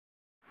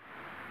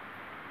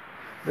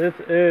This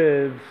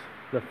is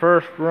the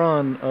first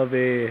run of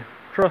a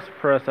truss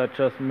press I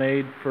just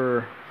made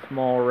for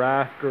small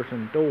rafters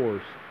and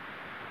doors.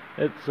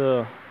 It's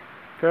a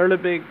fairly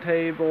big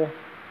table,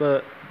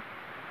 but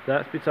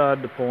that's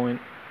beside the point.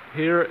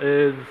 Here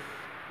is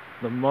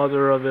the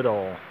mother of it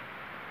all.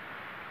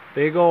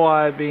 Big ol'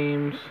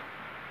 I-beams.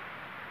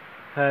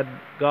 Had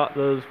got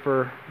those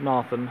for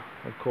nothing,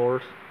 of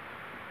course.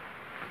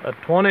 A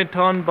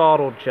 20-ton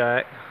bottle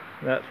jack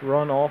that's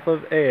run off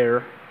of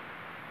air.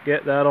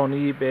 Get that on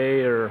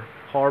eBay or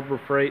Harbor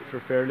Freight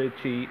for fairly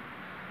cheap.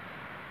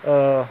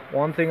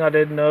 One thing I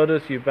did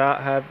notice, you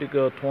about have to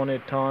go 20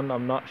 ton.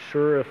 I'm not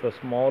sure if a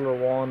smaller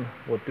one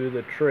would do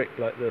the trick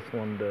like this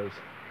one does.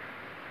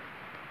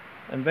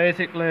 And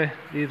basically,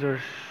 these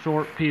are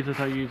short pieces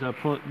I use. I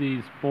put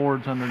these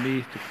boards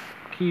underneath to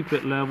keep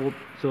it level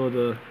so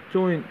the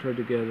joints are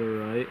together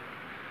right.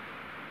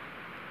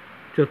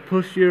 Just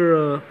push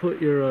your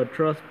put your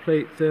truss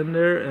plates in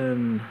there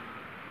and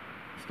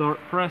start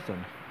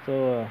pressing.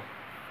 So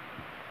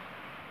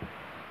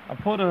I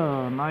put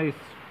a nice,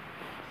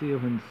 see if you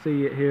can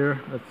see it here,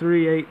 a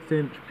 3/8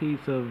 inch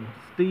piece of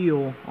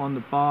steel on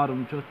the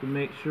bottom just to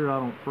make sure I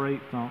don't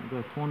break something,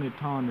 because 20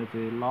 ton is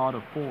a lot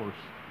of force.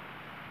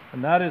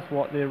 And that is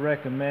what they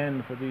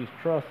recommend for these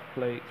truss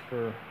plates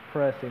for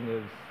pressing,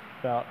 is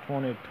about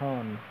 20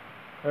 ton.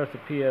 There's the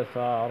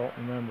PSI, I don't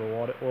remember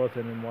what it was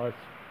anymore.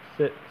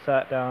 I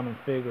sat down and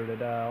figured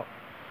it out.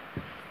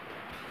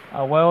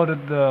 I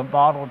welded the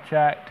bottle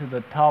jack to the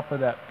top of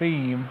that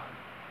beam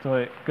so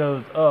it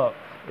goes up.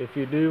 If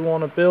you do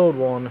want to build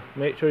one,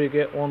 make sure you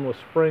get one with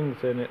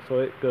springs in it so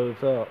it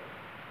goes up.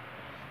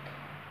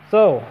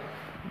 So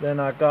then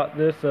I got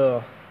this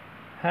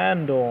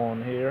handle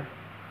on here.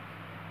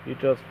 You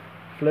just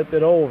flip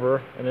it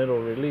over and it'll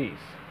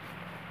release.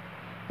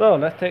 So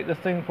let's take this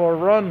thing for a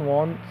run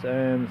once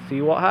and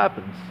see what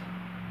happens.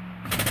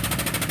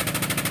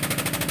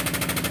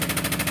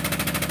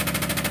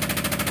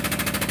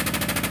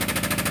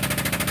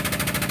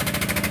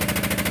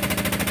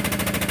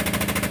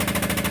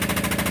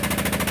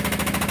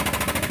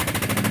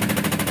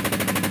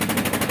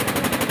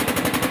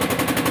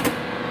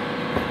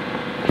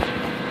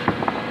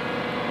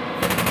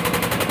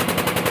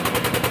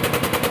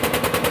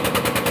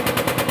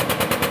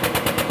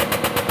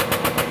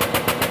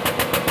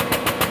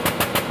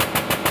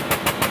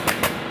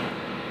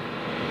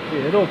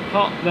 It'll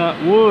pop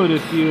that wood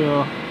if you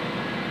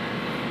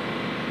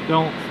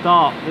don't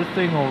stop. This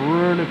thing will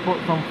really put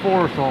some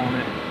force on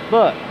it.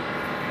 But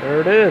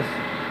there it is.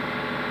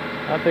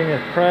 That thing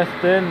is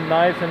pressed in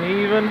nice and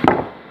even.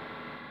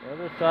 The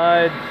other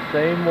side,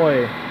 same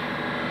way.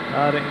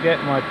 I didn't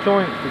get my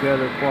joints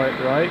together quite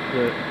right,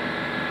 but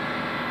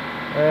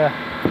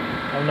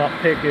I'm not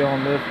picky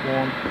on this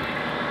one.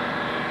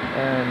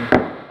 And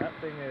that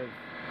thing is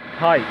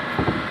tight.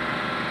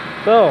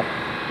 So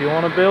if you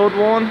want to build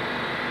one,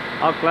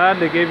 I'll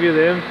gladly give you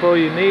the info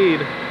you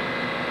need.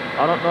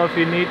 I don't know if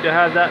you need to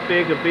have that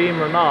big a beam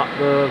or not.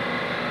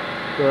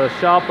 The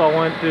shop I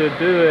went to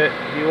do it,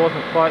 he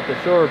wasn't quite so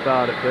sure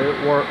about it, but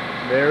it worked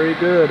very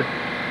good.